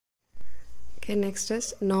Okay, next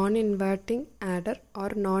is non-inverting adder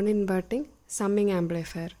or non-inverting summing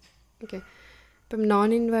amplifier. Okay,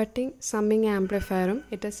 non-inverting summing amplifier,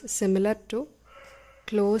 it is similar to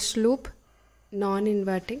closed loop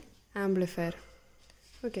non-inverting amplifier.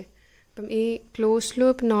 Okay, this closed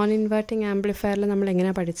loop non-inverting amplifier we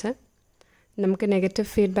have studied negative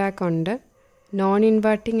feedback on the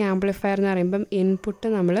non-inverting amplifier input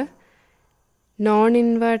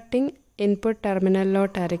non-inverting input terminal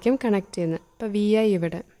connect VI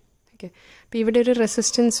ഇവിടെ okay അപ്പോൾ ഇവിടെ ഒരു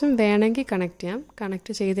റെസിസ്റ്റൻസും വേണമെങ്കിൽ connect ചെയ്യാം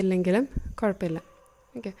connect ചെയ്തില്ലെങ്കിലും കുഴപ്പമില്ല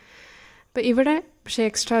okay അപ്പോൾ ഇവിടെ പക്ഷേ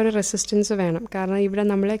എക്സ്ട്രാ ഒരു റെസിസ്റ്റൻസ് വേണം കാരണം ഇവിടെ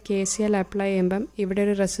നമ്മൾ KCL അപ്ലൈ ചെയ്യുമ്പം ഇവിടെ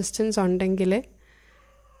ഒരു റെസിസ്റ്റൻസ് ഉണ്ടെങ്കിൽ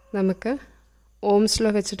നമുക്ക് ഓംസ്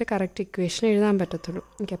ലോ വെച്ചിട്ട് കറക്റ്റ് ഇക്വേഷൻ എഴുതാൻ പറ്റത്തുള്ളൂ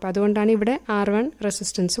ഓക്കെ അപ്പോൾ അതുകൊണ്ടാണ് ഇവിടെ R1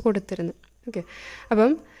 റെസിസ്റ്റൻസ് കൊടുത്തിരുന്നത് ഓക്കെ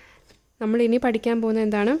അപ്പം നമ്മൾ ഇനി പഠിക്കാൻ പോകുന്നത്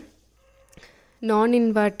എന്താണ്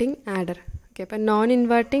non-inverting adder. Okay, അപ്പോൾ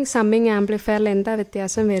non-inverting summing amplifier എന്താ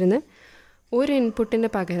വ്യത്യാസം വരുന്നത് ഒരു ഇൻപുട്ടിന്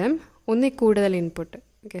പകരം ഒന്നിൽ കൂടുതൽ ഇൻപുട്ട്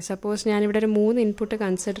ഓക്കെ സപ്പോസ് ഞാനിവിടെ ഒരു 3 ഇൻപുട്ട്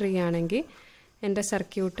കൺസിഡർ ചെയ്യുകയാണെങ്കിൽ എൻ്റെ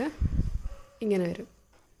സർക്യൂട്ട് ഇങ്ങനെ വരും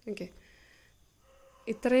ഓക്കെ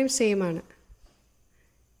ഇത്രയും സെയിം ആണ്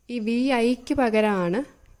ഈ VIക്ക് പകരമാണ്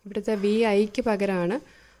ഇവിടുത്തെ VIക്ക് പകരമാണ്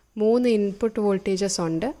 3 ഇൻപുട്ട് വോൾട്ടേജസ്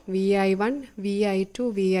ഉണ്ട് VI1, VI2,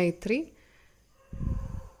 VI3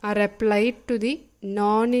 are applied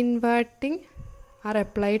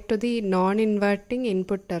to the non-inverting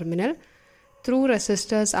input terminal through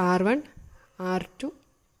resistors R1, R2,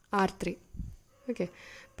 R3. Okay.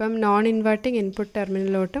 From non-inverting input terminal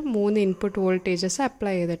lote 3 input voltages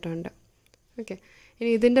apply ചെയ്തിട്ടുണ്ട്. Okay.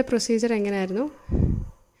 ഇനി ഇതിന്റെ പ്രൊസീജർ എങ്ങനെയായിരുന്നു?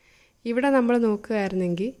 ഇവിടെ നമ്മൾ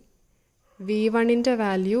നോക്കുകയായിരുന്നെങ്കിൽ V1 ന്റെ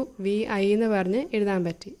വാല്യൂ VI എന്ന് പറഞ്ഞ് എഴുതാൻ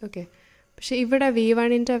പറ്റി. Okay. പക്ഷേ ഇവിടെ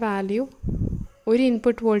V1 ന്റെ വാല്യൂ ഒരു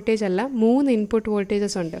ഇൻപുട്ട് വോൾട്ടേജ് അല്ല 3 ഇൻപുട്ട്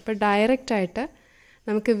വോൾട്ടേജസ് ഉണ്ട് അപ്പോൾ ഡയറക്റ്റ് ആയിട്ട്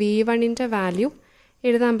നമുക്ക് V1 ന്റെ വാല്യൂ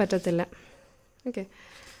എഴുതാൻ പറ്റത്തില്ല ഓക്കെ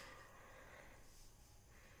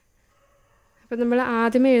അപ്പോൾ നമ്മൾ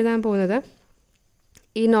ആദ്യമേ എഴുതാൻ പോകുന്നത്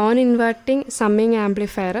ഈ നോൺ ഇൻവെർട്ടിംഗ് സമ്മിങ്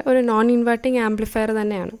ആംപ്ലിഫയർ ഒരു നോൺ ഇൻവെർട്ടിംഗ് ആംപ്ലിഫയർ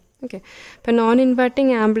തന്നെയാണ് ഓക്കെ അപ്പോൾ നോൺ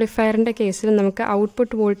ഇൻവെർട്ടിംഗ് ആംപ്ലിഫയറിൻ്റെ കേസിൽ നമുക്ക്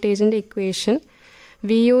output വോൾട്ടേജിൻ്റെ equation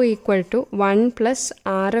VO equal to 1 plus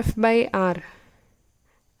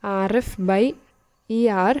RF by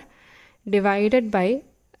ER divided by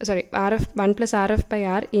RF 1 plus RF by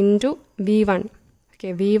R into V1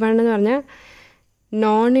 okay V1 എന്ന് പറഞ്ഞാൽ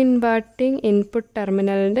non inverting input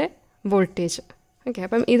ടെർമിനലിൻ്റെ voltage okay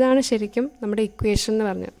അപ്പം ഇതാണ് ശരിക്കും നമ്മുടെ ഇക്വേഷൻ എന്ന്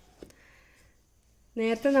പറഞ്ഞത്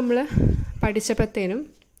നേരത്തെ നമ്മൾ പഠിച്ചപ്പോഴത്തേനും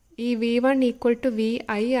ഈ V1 ഈക്വൽ ടു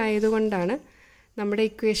VI ആയതുകൊണ്ടാണ് നമ്മുടെ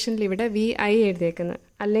ഇക്വേഷനിൽ ഇവിടെ VI എഴുതിയേക്കുന്നത്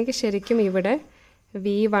അല്ലെങ്കിൽ ശരിക്കും ഇവിടെ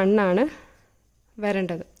V1 ആണ്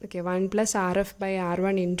വരേണ്ടത് okay 1 plus RF by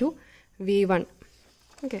R1 into V1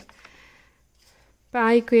 okay അപ്പോൾ ആ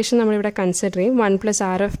ഇക്വേഷൻ നമ്മളിവിടെ കൺസിഡർ ചെയ്യും 1 plus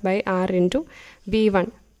RF by R into V1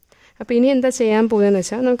 അപ്പോൾ ഇനി എന്താ ചെയ്യാൻ പോകുന്നതെന്ന്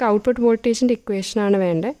വെച്ചാൽ നമുക്ക് ഔട്ട്പുട്ട് വോൾട്ടേജിൻ്റെ ഇക്വേഷനാണ്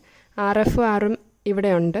വേണ്ടത് RFും Rഉം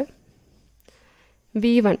ഇവിടെ ഉണ്ട്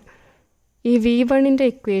V1 ഈ V1ൻ്റെ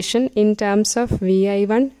equation in terms of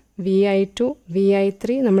VI1, VI2,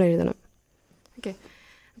 VI3 നമ്മൾ എഴുതണം ഓക്കെ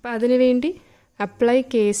അപ്പോൾ അതിനു വേണ്ടി അപ്ലൈ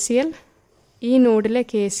KCL ഈ നോഡിലെ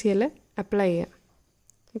KCL അപ്ലൈ ചെയ്യാം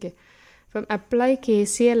ഓക്കെ അപ്പം apply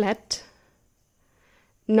KCL at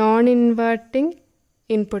non inverting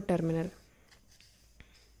input terminal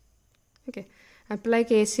okay apply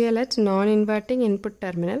KCL at non inverting input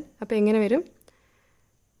terminal അപ്പോൾ എങ്ങനെ വരും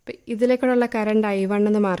ഇപ്പം ഇതിലേക്കൂടെയുള്ള കറണ്ട് I1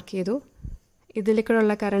 എന്ന് മാർക്ക് ചെയ്തു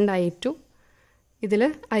ഇതിലേക്കൂടെയുള്ള കറണ്ട് I2 ഇതിൽ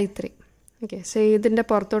I3 ഓക്കെ സോ ഇതിൻ്റെ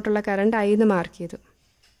പുറത്തോട്ടുള്ള കറണ്ട് I എന്ന് മാർക്ക് ചെയ്തു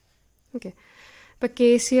ഓക്കെ അപ്പോൾ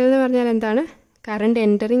KCL എന്ന് പറഞ്ഞാൽ എന്താണ് current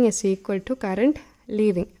entering is equal to current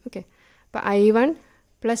living okay അപ്പോൾ I1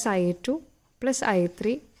 plus I2 plus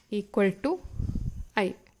I3 equal to I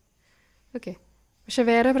okay പക്ഷെ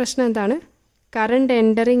വേറെ പ്രശ്നം എന്താണ് current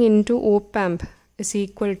entering in to op amp is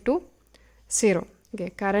equal to 0 okay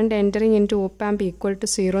current entering in to op amp equal to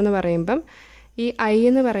 0 എന്ന് പറയുമ്പം ഈ I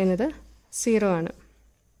എന്ന് പറയുന്നത് 0 ആണ്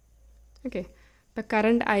ഓക്കെ അപ്പോൾ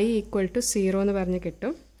കറണ്ട് I ഈക്വൽ ടു 0 എന്ന് പറഞ്ഞ്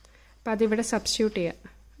കിട്ടും അപ്പോൾ അതിവിടെ സബ്സ്റ്റിറ്റ്യൂട്ട് ചെയ്യാം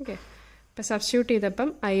ഓക്കെ അപ്പോൾ സബ്സ്റ്റിറ്റ്യൂട്ട് ചെയ്തപ്പം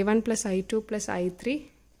I1 plus I2 plus I3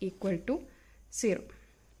 equal to 0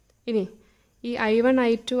 ഇനി ഈ I1,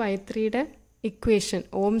 I2, I3യുടെ equation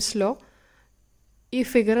Ohm's law ഈ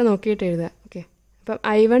ഫിഗർ നോക്കിയിട്ട് എഴുതുക ഓക്കെ അപ്പം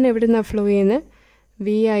I1 എവിടെ നിന്നാണ് ഫ്ലോ ചെയ്യുന്നത്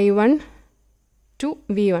VI1 ടു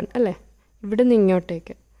V1 അല്ലേ ഇവിടെ നിന്ന്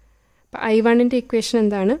ഇങ്ങോട്ടേക്ക് അപ്പം I1ൻ്റെ ഇക്വേഷൻ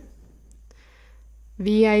എന്താണ്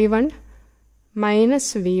VI1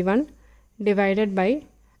 minus V1 divided by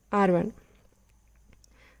R1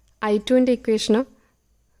 I2ൻ്റെ ഇക്വേഷനോ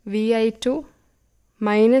VI2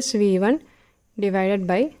 minus V1 divided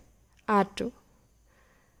by R2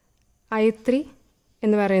 I3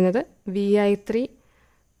 എന്ന് പറയുന്നത് VI3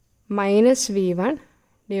 minus V1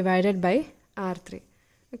 divided by R3.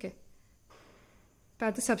 Okay, അപ്പോൾ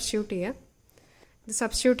അത് സബ്സ്റ്റിറ്റ്യൂട്ട് ചെയ്യുക. ഇത്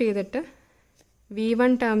സബ്സ്റ്റിറ്റ്യൂട്ട് ചെയ്തിട്ട്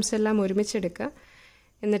V1 ടേംസ് എല്ലാം ഒരുമിച്ചെടുക്കുക.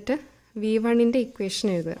 എന്നിട്ട് V1ൻ്റെ ഇക്വേഷൻ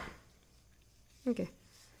എഴുതുക. ഓക്കെ,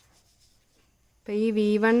 അപ്പോൾ ഈ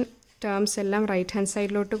V1 ടേംസ് എല്ലാം റൈറ്റ് ഹാൻഡ്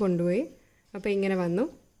സൈഡിലോട്ട് കൊണ്ടുപോയി. അപ്പോൾ ഇങ്ങനെ വന്നു.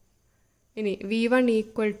 ഇനി V1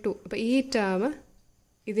 ഈക്വൽ ടു, അപ്പോൾ ഈ ടേം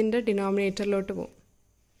ഇതിൻ്റെ ഡിനോമിനേറ്ററിലോട്ട് പോകും.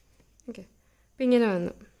 ഓക്കെ, അപ്പോൾ ഇങ്ങനെ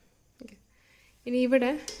വന്നു. ഓക്കെ, ഇനി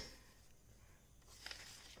ഇവിടെ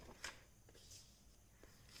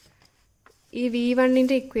ഈ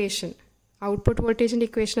V1ൻ്റെ ഇക്വേഷൻ, ഔട്ട്പുട്ട് വോൾട്ടേജിൻ്റെ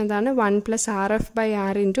ഇക്വേഷൻ എന്താണ്? 1 +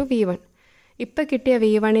 RF/R × V1. ഇപ്പോൾ കിട്ടിയ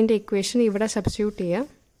V1ൻ്റെ ഇക്വേഷൻ ഇവിടെ സബ്സ്റ്റിറ്റ്യൂട്ട് ചെയ്യുക.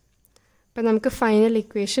 അപ്പോൾ നമുക്ക് ഫൈനൽ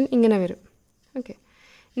ഇക്വേഷൻ ഇങ്ങനെ വരും. ഓക്കെ,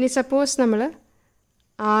 ഇനി സപ്പോസ് നമ്മൾ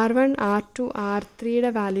R1, R2, R3യുടെ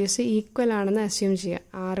വാല്യൂസ് ഈക്വൽ ആണെന്ന് അസ്യൂം ചെയ്യുക.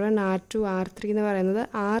 R1, R2, R3 എന്ന് പറയുന്നത്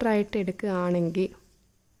R ആയിട്ട് എടുക്കുകയാണെങ്കിൽ,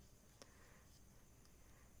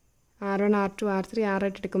 R1, R2, R3 R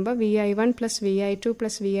ആയിട്ട് എടുക്കുമ്പോൾ VI1 + VI2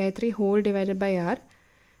 + VI3 whole divided by R,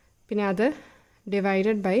 പിന്നെ അത്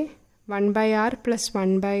divided by 1/R +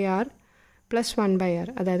 1/R + 1/R,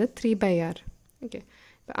 അതായത് 3/R. ഓക്കെ,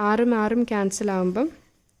 അപ്പോൾ ആറും ക്യാൻസൽ ആകുമ്പം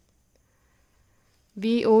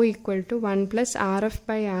VO = 1 +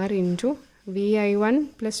 RF/R × VI1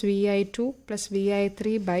 + VI2 +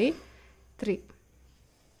 VI3/3.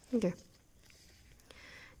 Okay,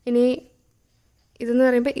 ഇനി ഇതെന്ന്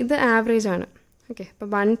പറയുമ്പോൾ ഇത് ആവറേജ് ആണ്. ഓക്കെ, അപ്പോൾ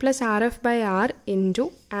 1 + RF/R ×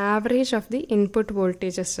 average of the input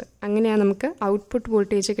voltages. അങ്ങനെയാണ് നമുക്ക് ഔട്ട്പുട്ട്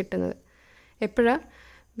വോൾട്ടേജ് കിട്ടുന്നത്. എപ്പോഴാണ്?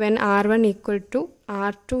 When R1 =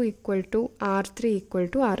 R2 = R3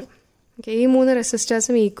 = R. Okay, ഈ 3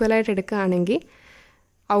 റെസിസ്റ്റേഴ്സും ഈക്വലായിട്ട് എടുക്കുകയാണെങ്കിൽ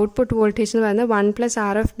ഔട്ട്പുട്ട് വോൾട്ടേജ് എന്ന് പറയുന്നത് 1 +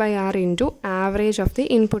 RF/R × average of the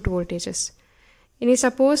input voltages. ഇനി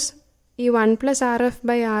സപ്പോസ് ഈ 1 +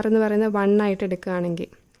 RF/R എന്ന് പറയുന്നത് 1 ആയിട്ട് എടുക്കുകയാണെങ്കിൽ,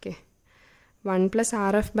 ഓക്കെ, 1 +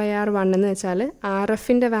 RF/R 1 എന്ന് വെച്ചാൽ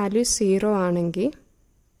RFൻ്റെ വാല്യൂ 0 ആണെങ്കിൽ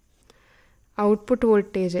ഔട്ട്പുട്ട്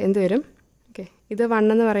വോൾട്ടേജ് എന്ത് വരും? ഓക്കെ, ഇത് 1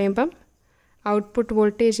 എന്ന് പറയുമ്പം ഔട്ട്പുട്ട്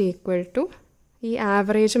വോൾട്ടേജ് ഈക്വൽ ടു ഈ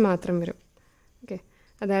ആവറേജ് മാത്രം വരും. ഓക്കെ,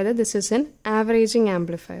 അതായത് this is N averaging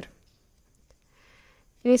amplifier.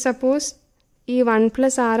 ഇനി സപ്പോസ് ഈ 1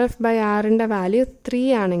 + RF/Rൻ്റെ വാല്യൂ 3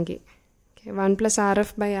 ആണെങ്കിൽ, ഓക്കെ, 1 +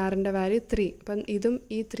 RF/Rൻ്റെ വാല്യൂ 3, അപ്പം ഇതും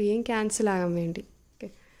ഈ 3യും ക്യാൻസൽ ആകാൻ വേണ്ടി, ഓക്കെ,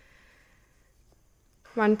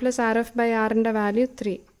 1 + RF/Rൻ്റെ വാല്യൂ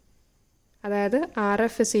 3, അതായത്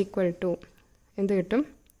RF = എന്ത് കിട്ടും?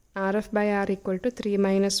 RF/R = 3 -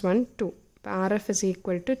 1 2. അപ്പം RF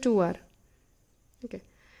 = 2R. ഓക്കെ,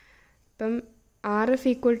 അപ്പം RF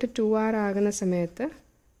 = 2R ആകുന്ന സമയത്ത്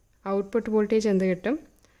ഔട്ട്പുട്ട് വോൾട്ടേജ് എന്ത് കിട്ടും?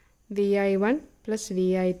 VI1 +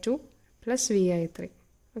 VI2 + VI3.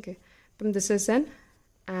 ഓക്കെ, അപ്പം this is an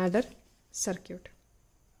adder circuit.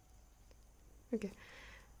 Okay,